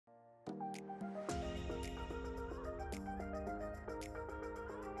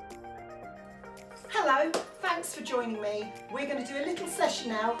Hello, thanks for joining me. We're going to do a little session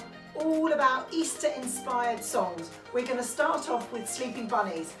now all about Easter inspired songs. We're going to start off with Sleeping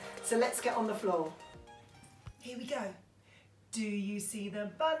Bunnies, so let's get on the floor. Here we go. Do you see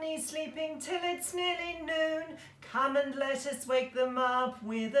the bunnies sleeping till it's nearly noon? Come and let us wake them up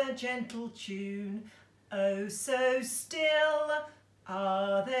with a gentle tune. Oh, so still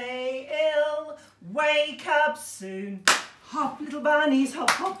are they ill? Wake up soon. Hop, little bunnies, hop,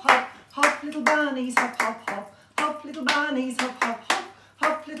 hop, hop. Hop, little bunnies, hop, hop, hop. Hop, little bunnies, hop, hop, hop.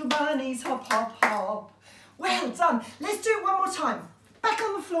 Hop, little bunnies, hop, hop, hop. Well done. Let's do it one more time. Back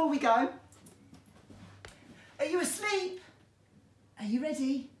on the floor we go. Are you asleep? Are you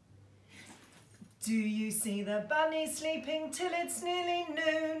ready? Do you see the bunnies sleeping till it's nearly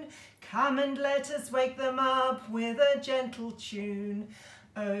noon? Come and let us wake them up with a gentle tune.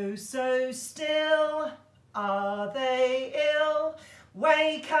 Oh, so still are they ill?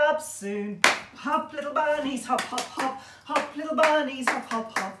 Wake up soon. Hop, little bunnies, hop, hop, hop. Hop, little bunnies, hop,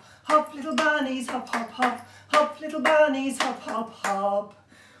 hop, hop. Hop, little bunnies, hop, hop, hop. Hop, little bunnies, hop, hop, hop.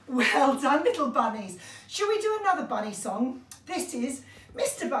 Well done, little bunnies. Shall we do another bunny song? This is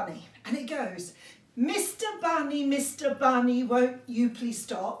Mr. Bunny, and it goes, Mr. Bunny, won't you please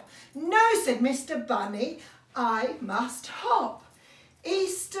stop? No, said Mr. Bunny, I must hop.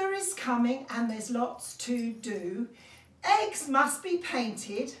 Easter is coming and there's lots to do. Eggs must be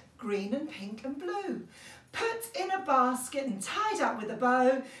painted green and pink and blue. Put in a basket and tied up with a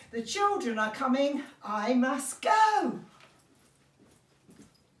bow. The children are coming, I must go.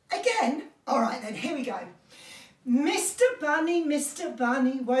 Again? All right then, here we go. Mr. Bunny,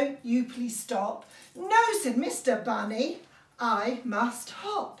 won't you please stop? No, said Mr. Bunny, I must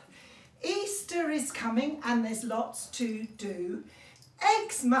hop. Easter is coming and there's lots to do.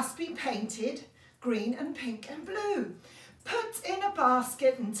 Eggs must be painted green and pink and blue. Put in a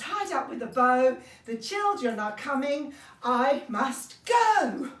basket and tied up with a bow. The children are coming, I must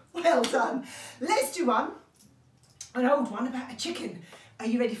go. Well done. Let's do an old one about a chicken. Are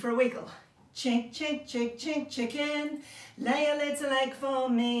you ready for a wiggle? Chick, chick, chick, chick, chicken, lay a little egg for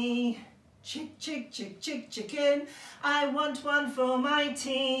me. Chick, chick, chick, chick, chicken, I want one for my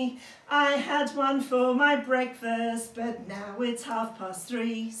tea. I had one for my breakfast, but now it's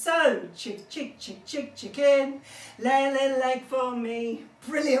 3:30. So, chick, chick, chick, chick, chicken, lay a little egg for me.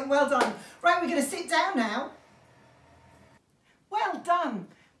 Brilliant, well done. Right, we're going to sit down now. Well done.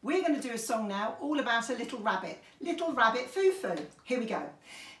 We're going to do a song now all about a little rabbit foo-foo. Here we go.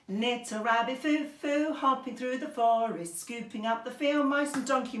 Little rabbit foo-foo, hopping through the forest, scooping up the field mice and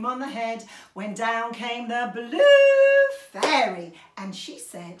donkey 'em on the head, when down came the blue fairy, and she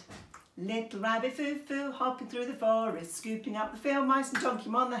said, little rabbit foo-foo, hopping through the forest, scooping up the field mice and donkey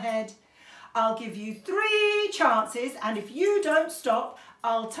 'em on the head. I'll give you 3 chances, and if you don't stop,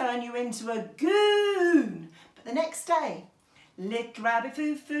 I'll turn you into a goon. But the next day, little rabbit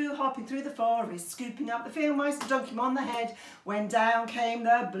foo-foo, hopping through the forest, scooping up the field mice and donkey 'em on the head, when down came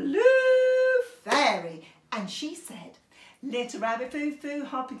the blue fairy, and she said, little rabbit foo-foo,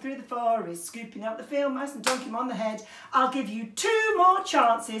 hopping through the forest, scooping up the field mice and donkey 'em on the head. I'll give you 2 more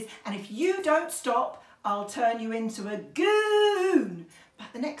chances, and if you don't stop, I'll turn you into a goon.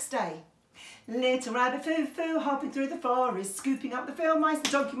 But the next day, little rabbit foo-foo, hopping through the forest, scooping up the field mice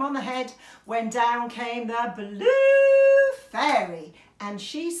and donkey 'em on the head, when down came the blue fairy, and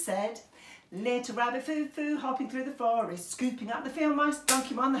she said, little rabbit foo-foo, hopping through the forest, scooping up the field mice and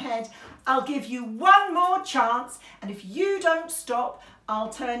donkey 'em on the head. I'll give you 1 more chance, and if you don't stop, I'll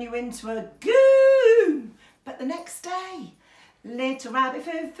turn you into a goon. But the next day, little rabbit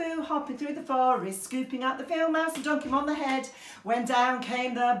foo-foo, hopping through the forest, scooping up the field mouse and donkey 'em on the head, when down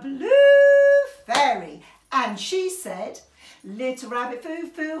came the blue fairy, and she said, little rabbit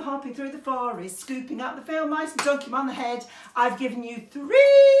foo-foo, hopping through the forest, scooping up the field mice and donkey 'em on the head. I've given you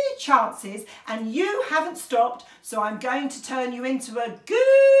 3 chances and you haven't stopped, so I'm going to turn you into a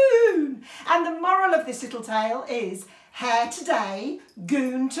goon. And the moral of this little tale is, hare today,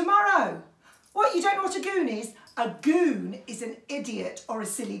 goon tomorrow. What, you don't know what a goon is? A goon is an idiot or a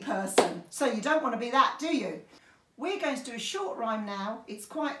silly person. So you don't want to be that, do you? We're going to do a short rhyme now. It's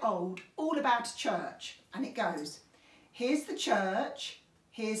quite old, all about a church. And it goes, here's the church,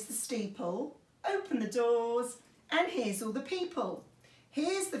 here's the steeple, open the doors, and here's all the people.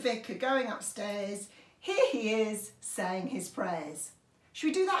 Here's the vicar going upstairs, here he is saying his prayers. Should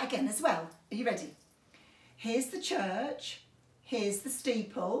we do that again as well? Are you ready? Here's the church, here's the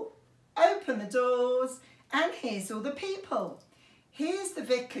steeple, open the doors, and here's all the people. Here's the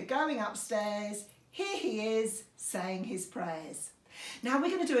vicar going upstairs, here he is saying his prayers. Now we're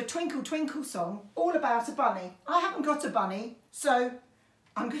going to do a twinkle twinkle song all about a bunny. I haven't got a bunny, so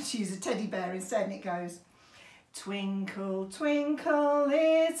I'm going to use a teddy bear instead, and it goes, twinkle, twinkle,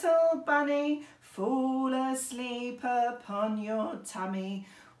 little bunny, fall asleep upon your tummy.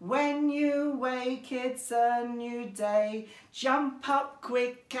 When you wake, it's a new day. Jump up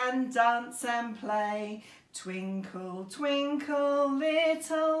quick and dance and play. Twinkle, twinkle,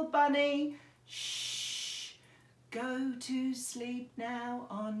 little bunny, shh, go to sleep now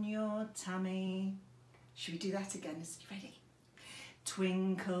on your tummy. Should we do that again? Are you ready?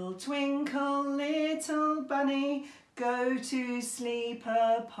 Twinkle, twinkle, little bunny, go to sleep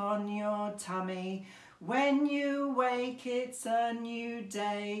upon your tummy. When you wake, it's a new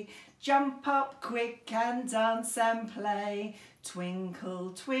day. Jump up quick and dance and play.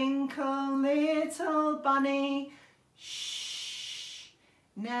 Twinkle, twinkle, little bunny, shh,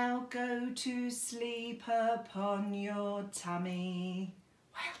 now go to sleep upon your tummy.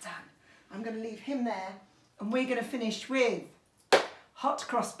 Well done. I'm going to leave him there, and we're going to finish with hot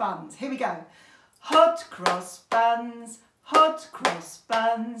cross buns. Here we go. Hot cross buns,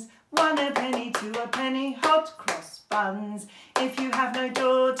 1 a penny, 2 a penny, hot cross buns. If you have no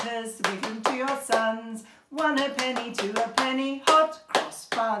daughters, give them to your sons. 1 a penny, 2 a penny, hot cross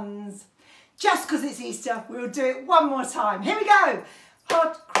buns. Just because it's Easter, we'll do it one more time. Here we go.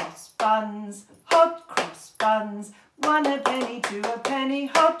 Hot cross buns, 1 a penny, 2 a penny,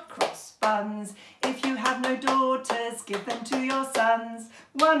 hot cross buns. If you have no daughters, give them to your sons.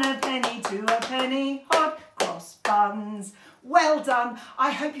 1 a penny, 2 a penny, hot cross buns. Well done.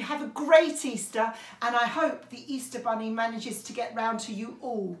 I hope you have a great Easter, and I hope the Easter Bunny manages to get round to you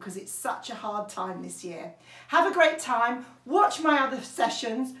all, because it's such a hard time this year. Have a great time. Watch my other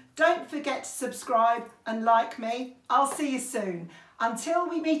sessions. Don't forget to subscribe and like me. I'll see you soon. Until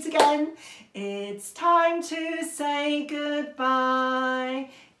we meet again, it's time to say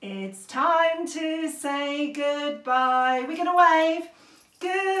goodbye. It's time to say goodbye. We're going to wave.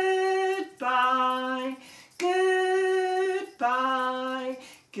 Goodbye. Goodbye.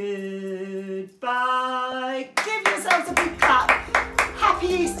 Goodbye. Give yourselves a big clap. Happy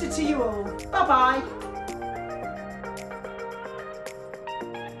Easter to you all. Bye-bye.